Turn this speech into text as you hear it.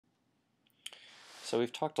So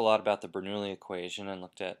we've talked a lot about the Bernoulli equation and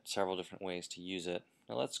looked at several different ways to use it.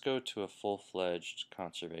 Now let's go to a full-fledged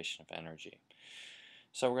conservation of energy.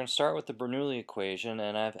 So we're going to start with the Bernoulli equation,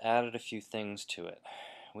 and I've added a few things to it.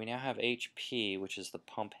 We now have HP, which is the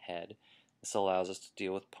pump head. This allows us to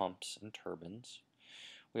deal with pumps and turbines.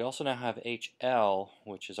 We also now have HL,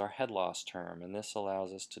 which is our head loss term, and this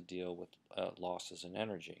allows us to deal with losses in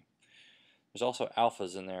energy. There's also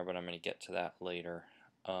alphas in there, but I'm going to get to that later.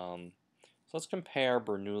 So let's compare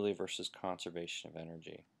Bernoulli versus conservation of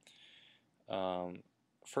energy.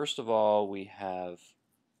 First of all, we have,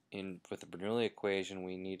 with the Bernoulli equation,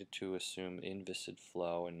 we needed to assume inviscid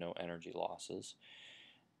flow and no energy losses.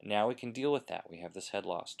 Now we can deal with that. We have this head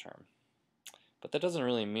loss term. But that doesn't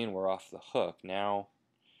really mean we're off the hook. Now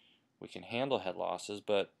we can handle head losses,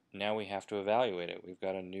 but now we have to evaluate it. We've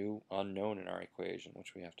got a new unknown in our equation,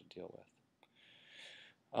 which we have to deal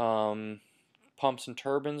with. Pumps and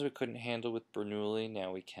turbines we couldn't handle with Bernoulli.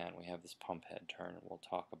 Now we can. We have this pump head term, and we'll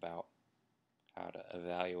talk about how to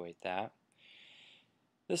evaluate that.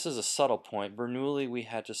 This is a subtle point. Bernoulli we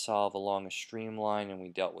had to solve along a streamline, and we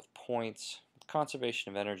dealt with points. With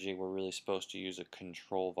conservation of energy, we're really supposed to use a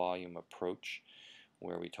control volume approach,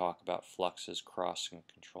 where we talk about fluxes crossing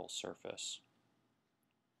a control surface.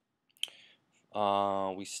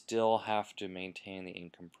 We still have to maintain the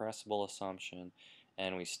incompressible assumption,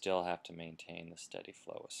 and we still have to maintain the steady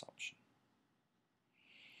flow assumption.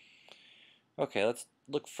 Okay, let's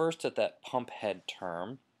look first at that pump head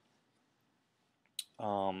term.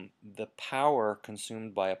 The power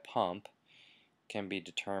consumed by a pump can be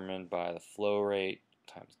determined by the flow rate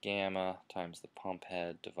times gamma times the pump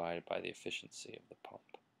head divided by the efficiency of the pump.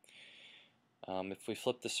 If we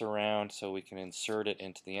flip this around so we can insert it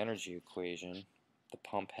into the energy equation, the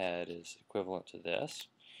pump head is equivalent to this.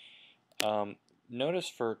 Notice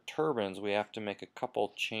for turbines we have to make a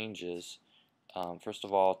couple changes. First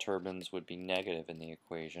of all, turbines would be negative in the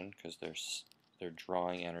equation because they're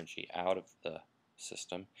drawing energy out of the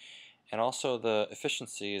system. And also the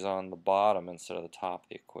efficiency is on the bottom instead of the top of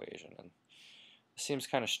the equation. And it seems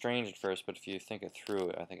kind of strange at first, but if you think it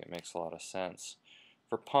through, I think it makes a lot of sense.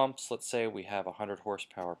 For pumps, let's say we have a 100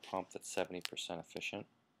 horsepower pump that's 70% efficient.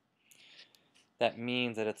 That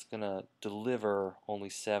means that it's going to deliver only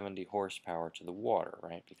 70 horsepower to the water,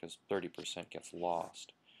 right? Because 30% gets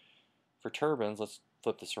lost. For turbines, let's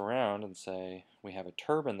flip this around and say we have a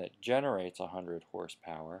turbine that generates 100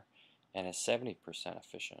 horsepower and is 70%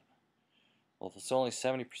 efficient. Well, if it's only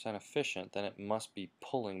 70% efficient, then it must be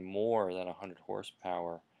pulling more than 100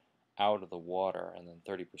 horsepower out of the water, and then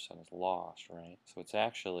 30% is lost, right? So it's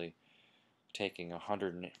actually taking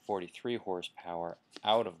 143 horsepower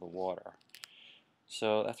out of the water.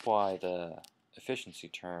 So that's why the efficiency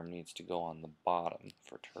term needs to go on the bottom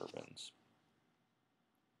for turbines.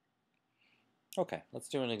 Okay, let's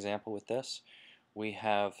do an example with this. We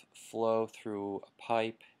have flow through a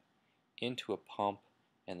pipe into a pump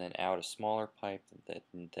and then out a smaller pipe that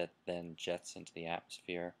then jets into the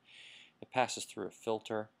atmosphere. It passes through a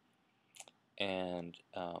filter, and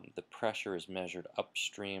the pressure is measured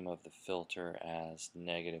upstream of the filter as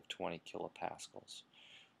negative 20 kilopascals.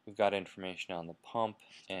 We've got information on the pump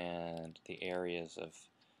and the areas of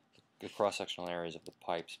the cross-sectional areas of the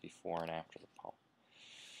pipes before and after the pump.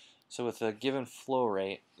 So with a given flow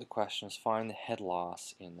rate, the question is find the head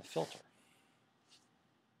loss in the filter.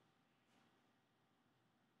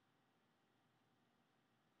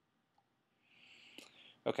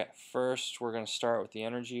 Okay, first we're going to start with the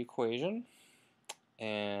energy equation,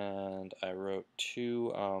 and I wrote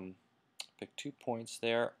picked 2 points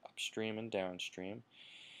there, upstream and downstream.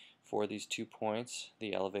 For these 2 points,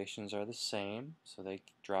 the elevations are the same, so they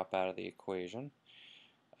drop out of the equation.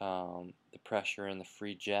 The pressure in the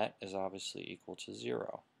free jet is obviously equal to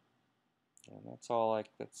 0. And that's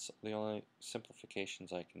the only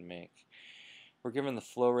simplifications I can make. We're given the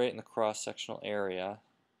flow rate and the cross-sectional area,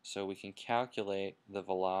 so we can calculate the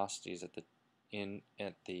velocities at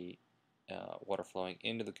the water flowing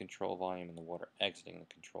into the control volume and the water exiting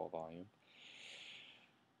the control volume.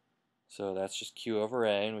 So that's just Q over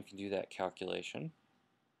A, and we can do that calculation.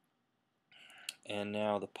 And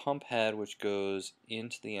now the pump head, which goes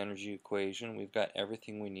into the energy equation, we've got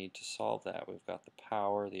everything we need to solve that. We've got the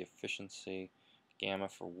power, the efficiency, gamma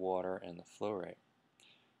for water, and the flow rate.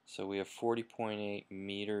 So we have 40.8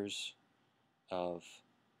 meters of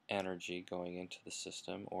energy going into the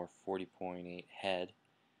system, or 40.8 head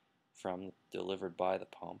delivered by the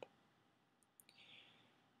pump.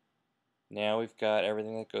 Now we've got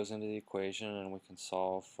everything that goes into the equation, and we can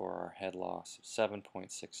solve for our head loss of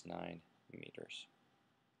 7.69 meters.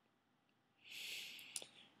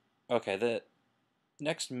 Okay,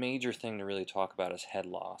 next major thing to really talk about is head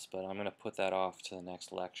loss, but I'm going to put that off to the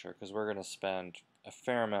next lecture because we're going to spend a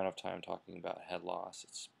fair amount of time talking about head loss.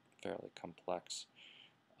 It's fairly complex.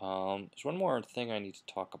 There's one more thing I need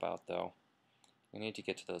to talk about, though. I need to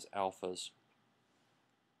get to those alphas.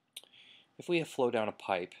 If we have flow down a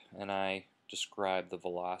pipe, and I describe the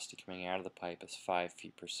velocity coming out of the pipe as 5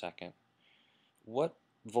 feet per second, what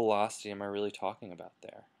velocity am I really talking about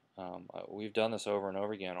there? We've done this over and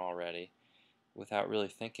over again already without really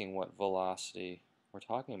thinking what velocity we're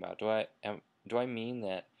talking about. Do I mean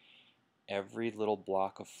that every little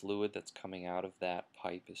block of fluid that's coming out of that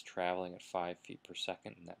pipe is traveling at 5 feet per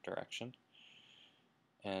second in that direction?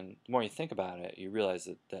 And the more you think about it, you realize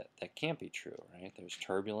that can't be true, right? There's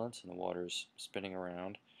turbulence and the water's spinning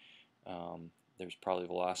around. There's probably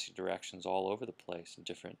velocity directions all over the place in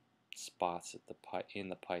different spots at in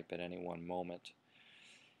the pipe at any one moment.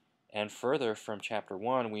 And further, from chapter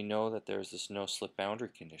 1, we know that there's this no-slip boundary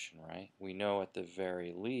condition, right? We know at the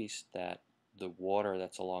very least that the water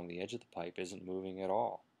that's along the edge of the pipe isn't moving at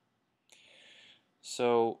all.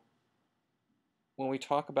 So when we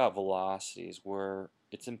talk about velocities,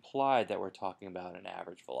 it's implied that we're talking about an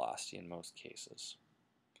average velocity in most cases.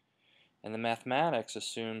 And the mathematics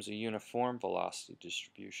assumes a uniform velocity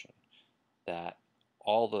distribution, that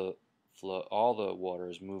all the water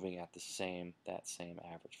is moving at that same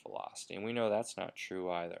average velocity. And we know that's not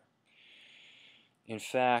true either. In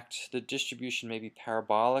fact, the distribution may be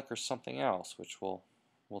parabolic or something else, which we'll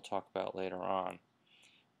talk about later on.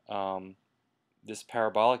 This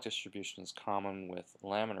parabolic distribution is common with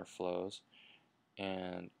laminar flows,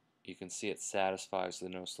 and you can see it satisfies the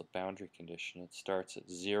no-slip boundary condition. It starts at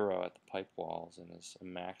 0 at the pipe walls and is a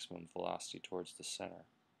maximum velocity towards the center.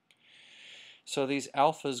 So these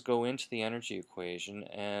alphas go into the energy equation,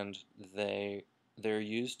 and they're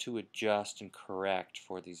used to adjust and correct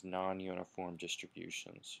for these non-uniform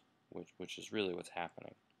distributions, which is really what's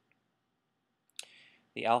happening.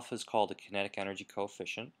 The alpha is called a kinetic energy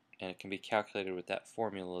coefficient, and it can be calculated with that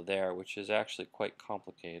formula there, which is actually quite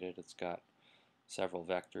complicated. It's got several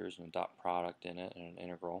vectors and a dot product in it and an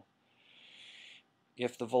integral.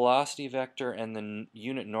 If the velocity vector and the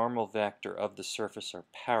unit normal vector of the surface are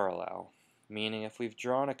parallel, meaning if we've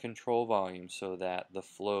drawn a control volume so that the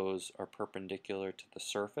flows are perpendicular to the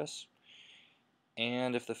surface,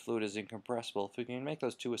 and if the fluid is incompressible, if we can make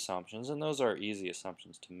those two assumptions, and those are easy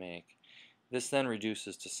assumptions to make, this then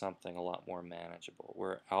reduces to something a lot more manageable,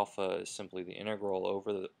 where alpha is simply the integral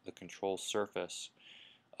over the control surface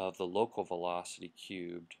of the local velocity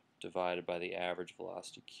cubed divided by the average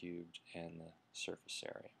velocity cubed and the surface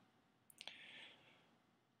area.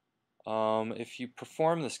 If you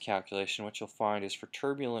perform this calculation, what you'll find is for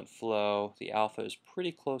turbulent flow, the alpha is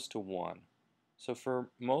pretty close to 1. So for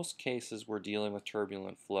most cases we're dealing with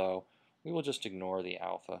turbulent flow, we will just ignore the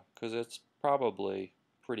alpha because it's probably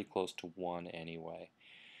pretty close to 1 anyway.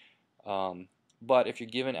 But if you're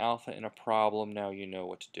given alpha in a problem, now you know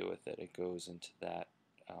what to do with it. It goes into that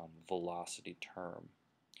velocity term.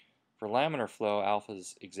 For laminar flow, alpha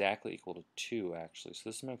is exactly equal to 2 actually, so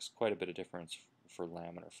this makes quite a bit of difference for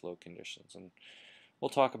laminar flow conditions, and we'll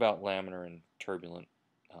talk about laminar and turbulent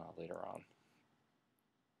later on.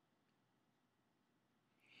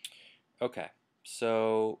 Okay,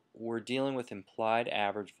 so we're dealing with implied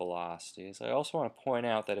average velocities. I also want to point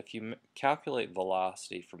out that if you calculate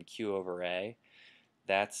velocity from Q over A,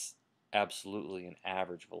 that's absolutely an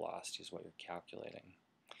average velocity is what you're calculating.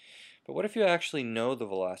 But what if you actually know the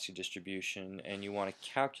velocity distribution and you want to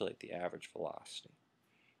calculate the average velocity?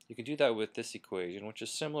 You can do that with this equation, which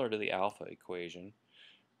is similar to the alpha equation.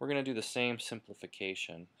 We're going to do the same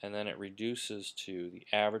simplification, and then it reduces to the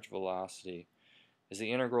average velocity is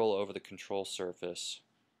the integral over the control surface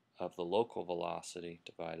of the local velocity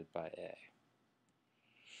divided by A.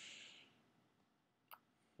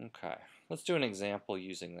 Okay, let's do an example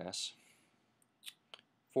using this.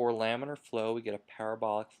 For laminar flow, we get a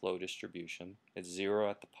parabolic flow distribution. It's 0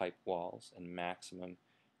 at the pipe walls and maximum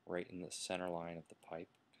right in the center line of the pipe.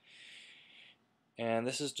 And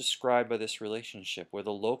this is described by this relationship where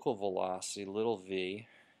the local velocity, little v,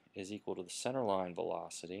 is equal to the center line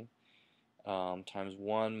velocity times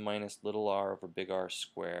 1 minus little r over big R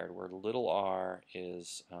squared, where little r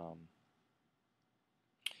is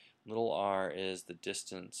the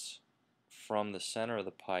distance from the center of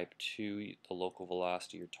the pipe to the local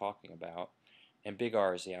velocity you're talking about, and big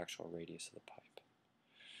R is the actual radius of the pipe.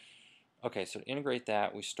 Okay, so to integrate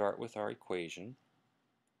that, we start with our equation.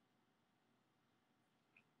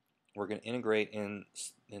 We're going to integrate in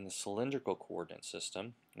the cylindrical coordinate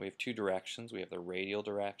system. We have two directions. We have the radial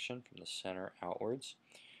direction from the center outwards,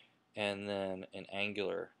 and then an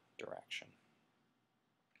angular direction.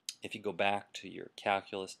 If you go back to your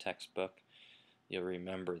calculus textbook, you'll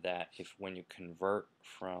remember that when you convert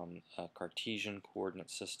from a Cartesian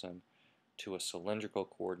coordinate system to a cylindrical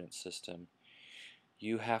coordinate system,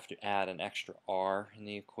 you have to add an extra r in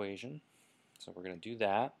the equation. So we're going to do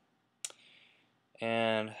that.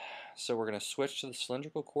 And so we're going to switch to the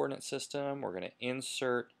cylindrical coordinate system. We're going to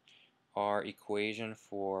insert our equation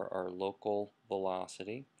for our local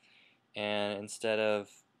velocity. And instead of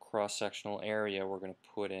cross-sectional area, we're going to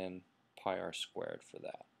put in pi r squared for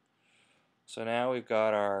that. So now we've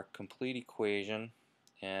got our complete equation,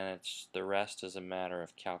 and the rest is a matter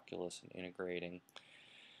of calculus and integrating.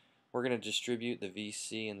 We're going to distribute the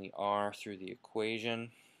VC and the R through the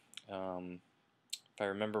equation. If I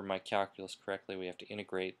remember my calculus correctly, we have to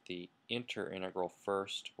integrate the integral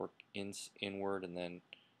first, work inward, and then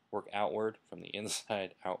work outward from the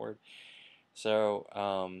inside outward. So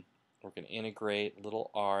we're going to integrate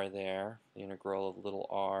little r there. The integral of little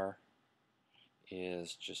r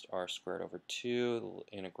is just r squared over 2.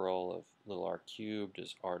 The integral of little r cubed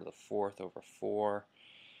is r to the 4th over 4.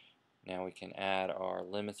 Now we can add our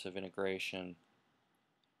limits of integration.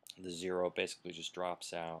 The 0 basically just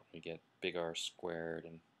drops out. We get big R squared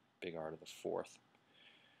and big R to the 4th.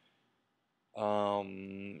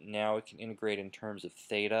 Now we can integrate in terms of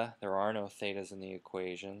theta. There are no thetas in the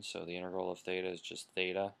equation, so the integral of theta is just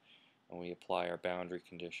theta. And we apply our boundary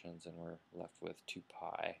conditions, and we're left with 2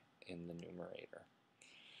 pi in the numerator.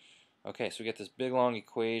 Okay, so we get this big long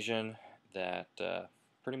equation that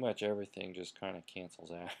pretty much everything just kind of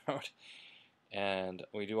cancels out. And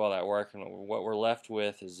we do all that work, and what we're left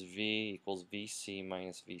with is V equals VC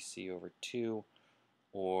minus VC over 2,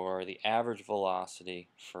 or the average velocity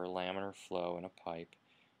for laminar flow in a pipe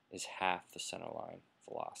is half the centerline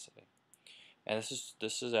velocity. And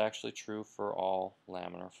this is actually true for all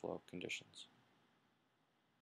laminar flow conditions.